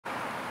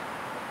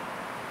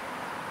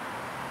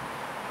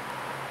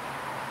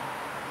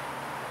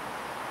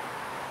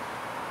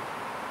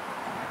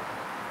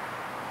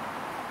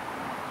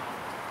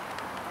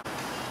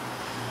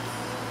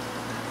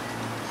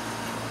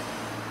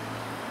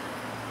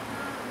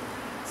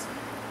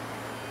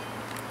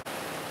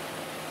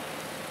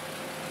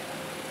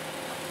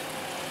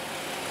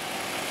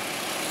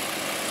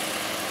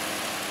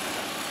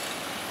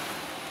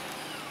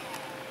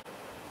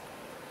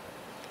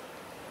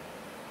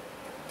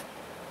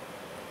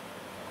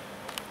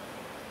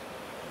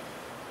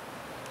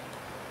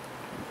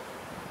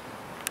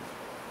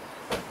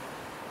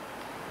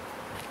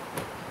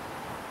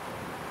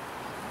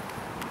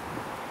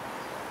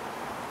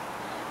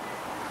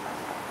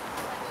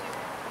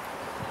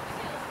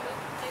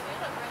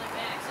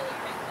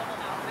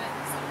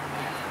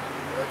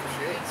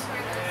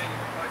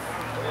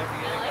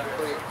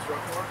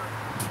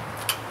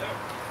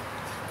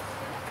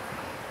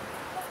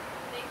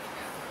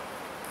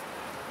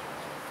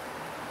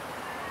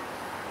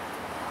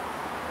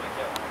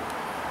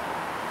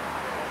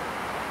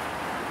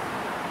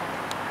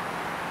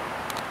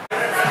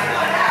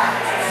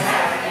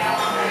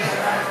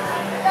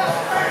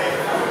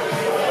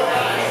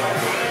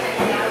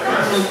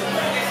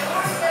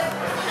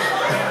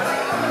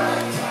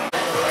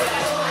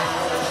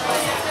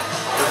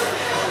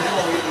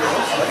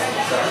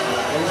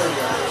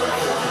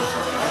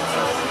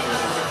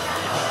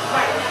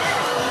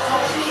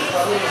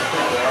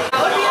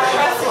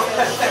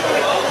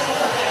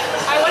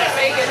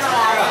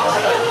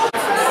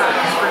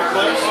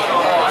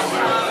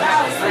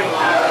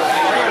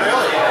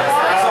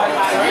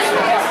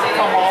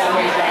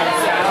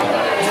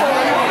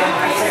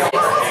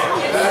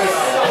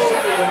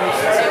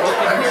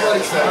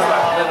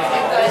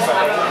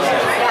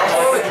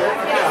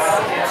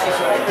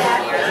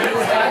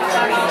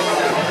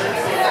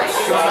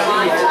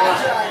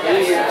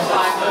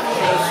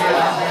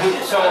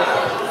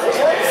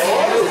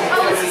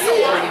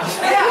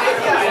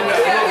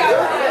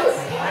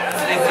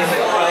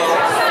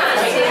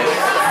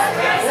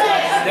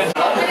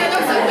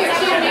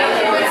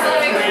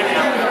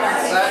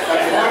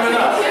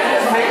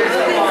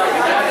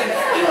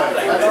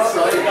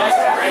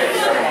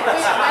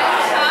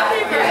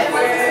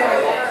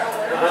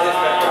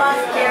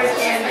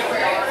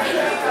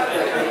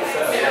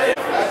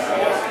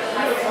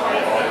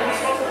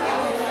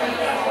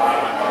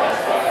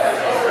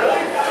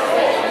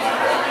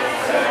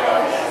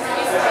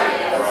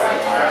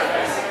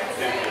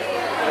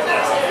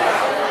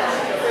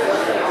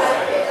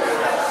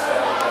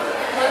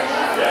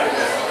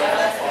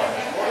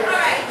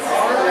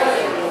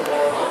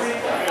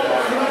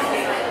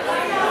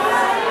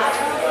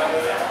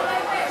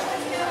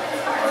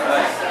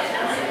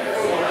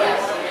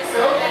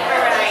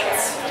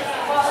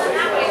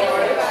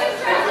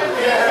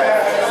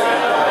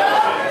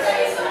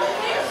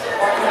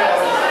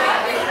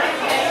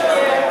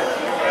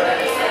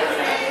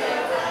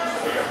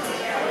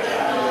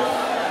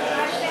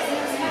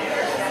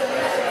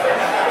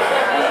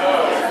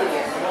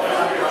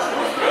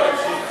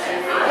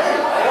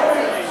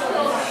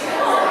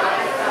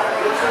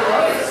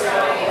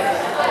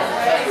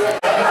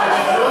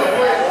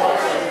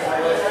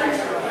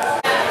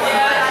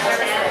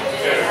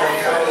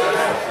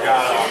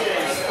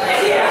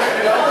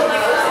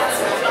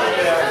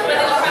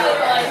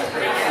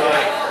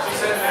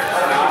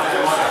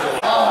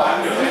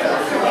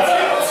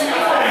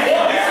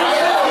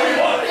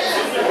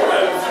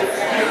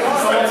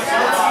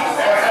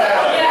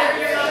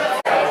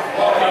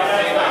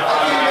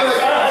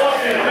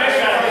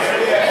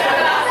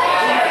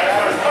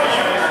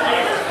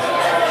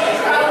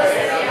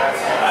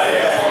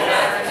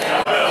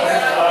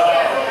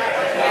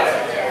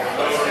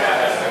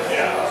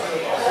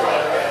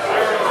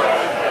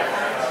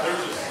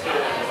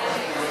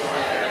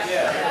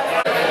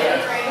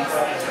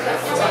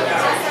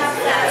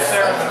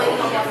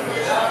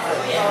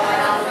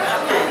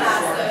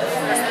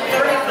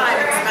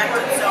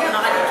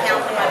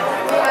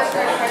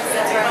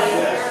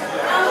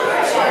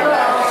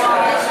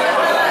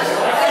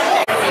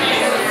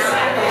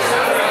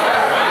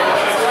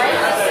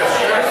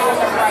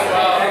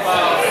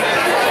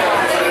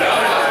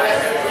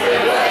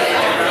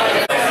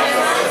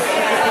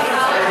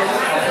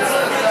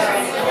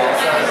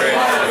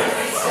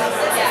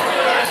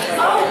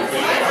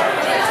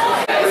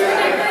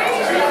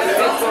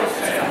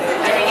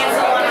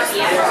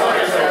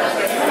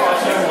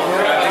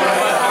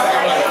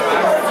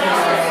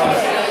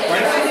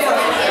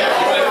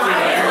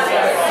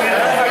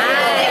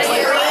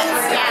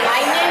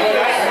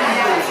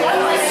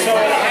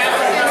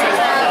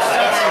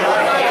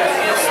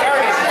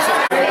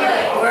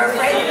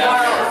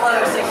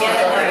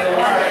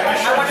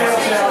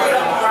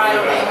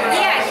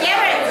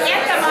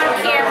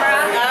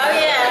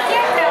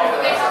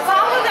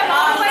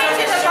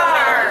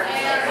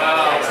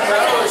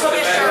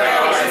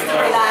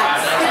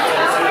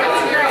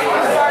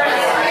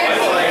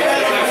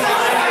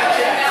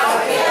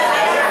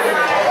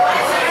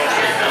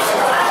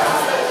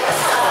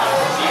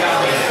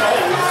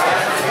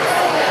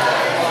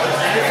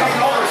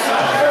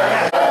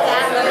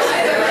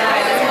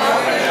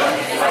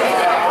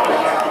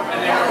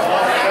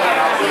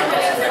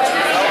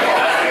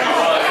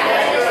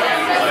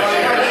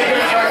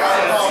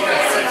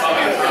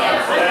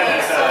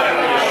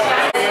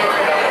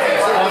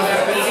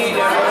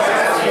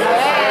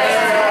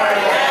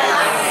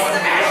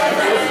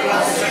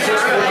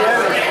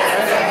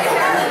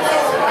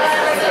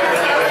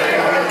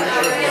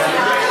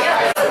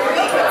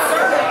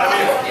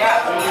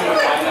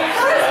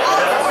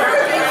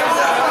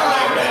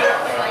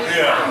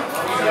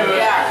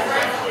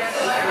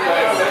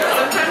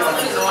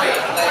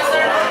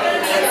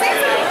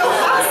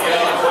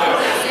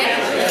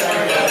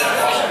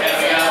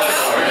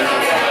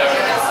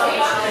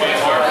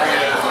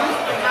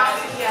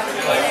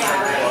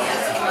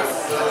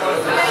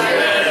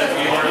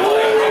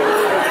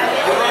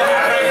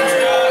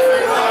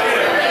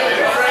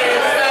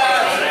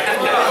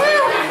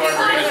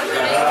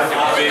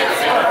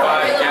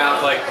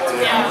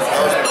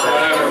Whatever,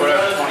 20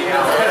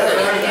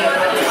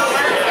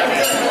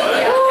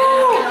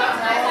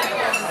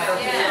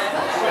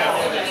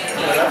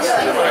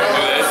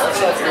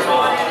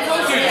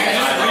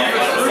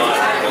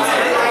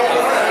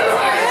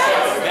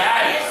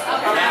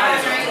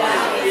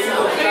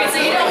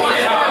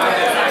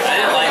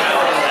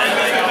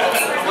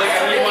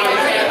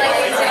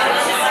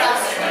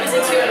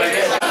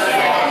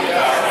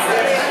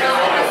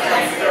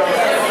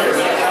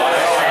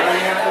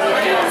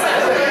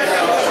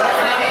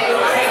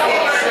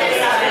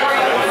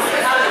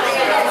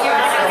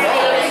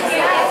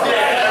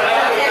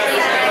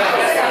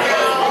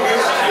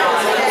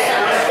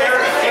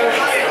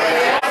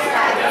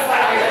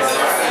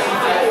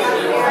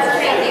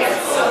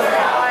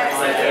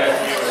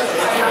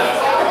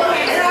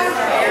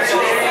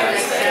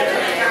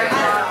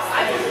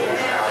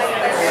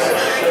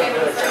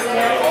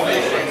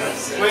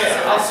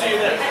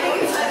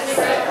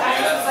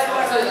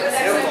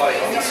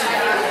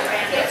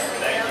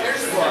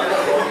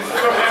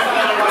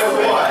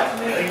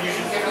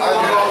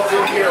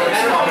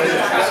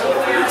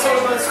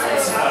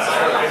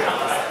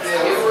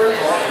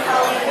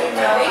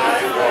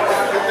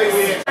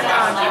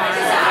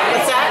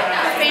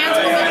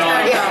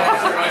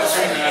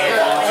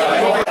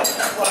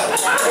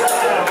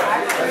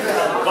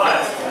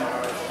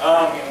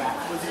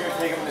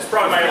 It's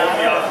probably my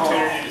only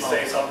opportunity to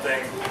say something.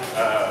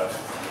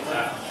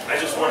 I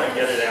just want to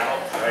get it out,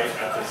 right,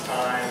 at this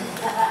time.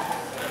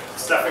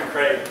 Steph and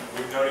Craig,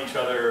 we've known each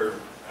other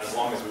as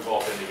long as we've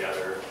all been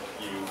together,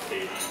 you,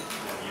 Katie,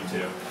 and you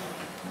two.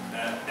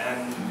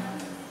 And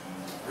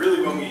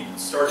really when we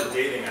started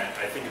dating,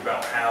 I think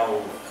about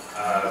how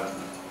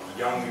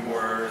young we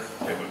were,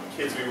 the type of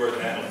kids we were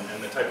then,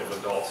 and the type of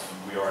adults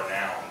we are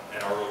now,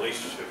 and our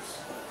relationships,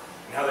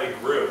 and how they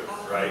grew,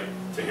 right,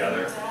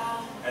 together.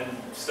 And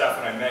Steph,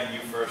 when I met you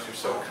first, you're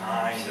so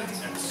kind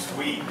and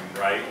sweet,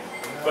 right?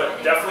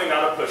 But definitely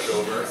not a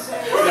pushover.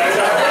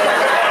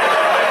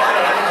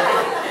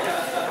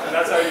 And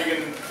that's how you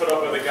can put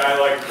up with a guy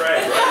like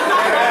Craig,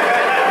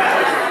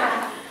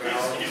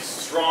 right? He's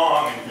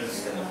strong and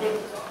just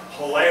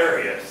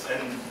hilarious.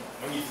 And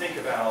when you think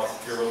about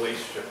your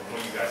relationship and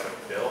what you guys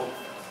have built,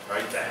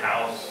 right? The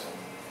house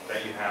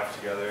that you have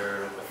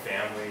together, the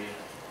family,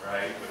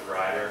 right? With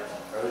Ryder.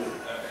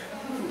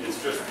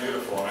 It's just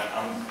beautiful, and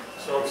I'm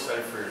so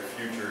excited for your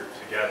future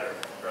together,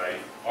 right?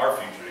 Our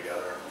future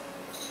together.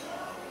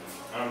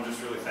 And I'm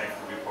just really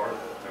thankful to be a part of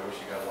it. I wish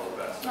you guys all the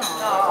best.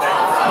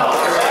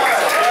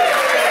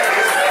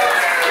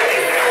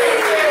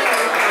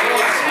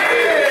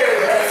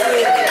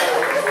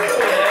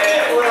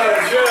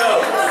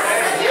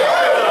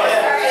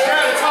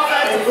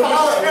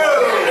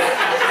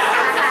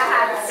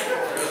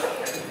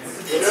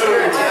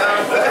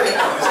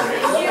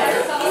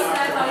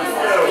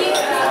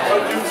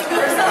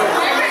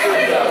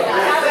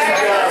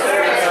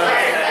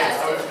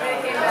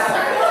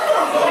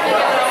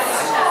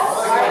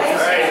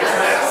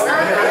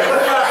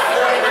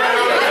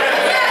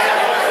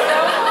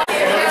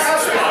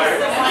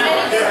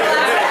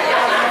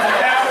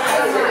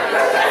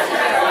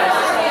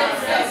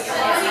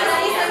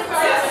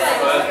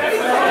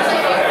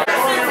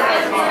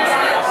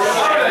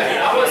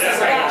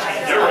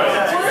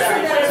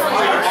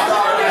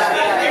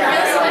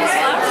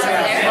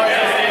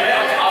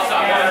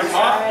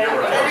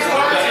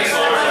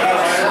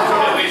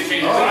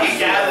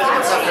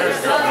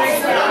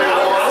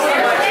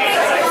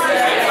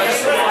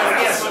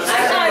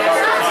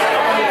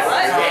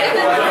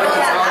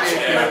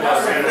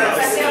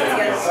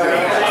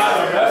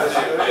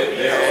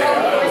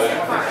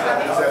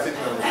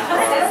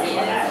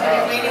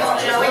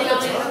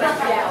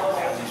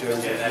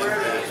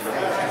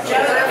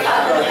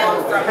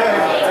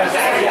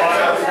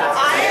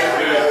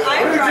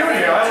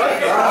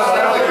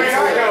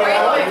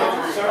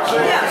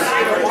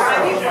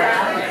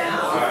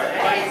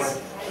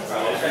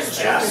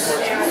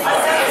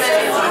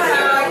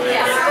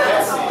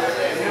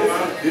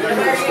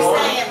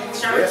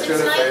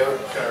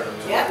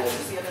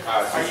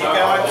 Thank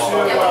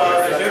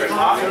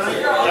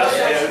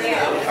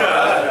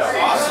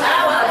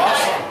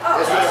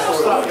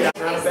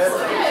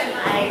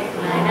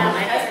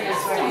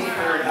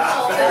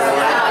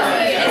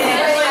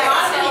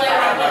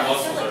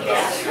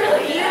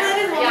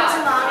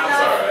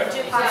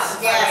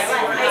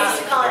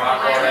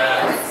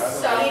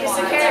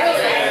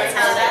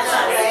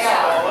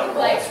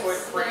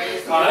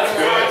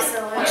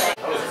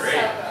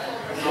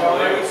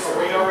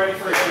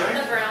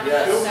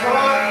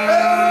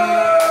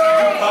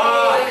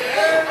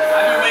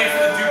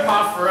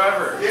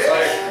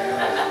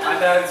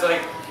It's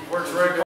like, works very good.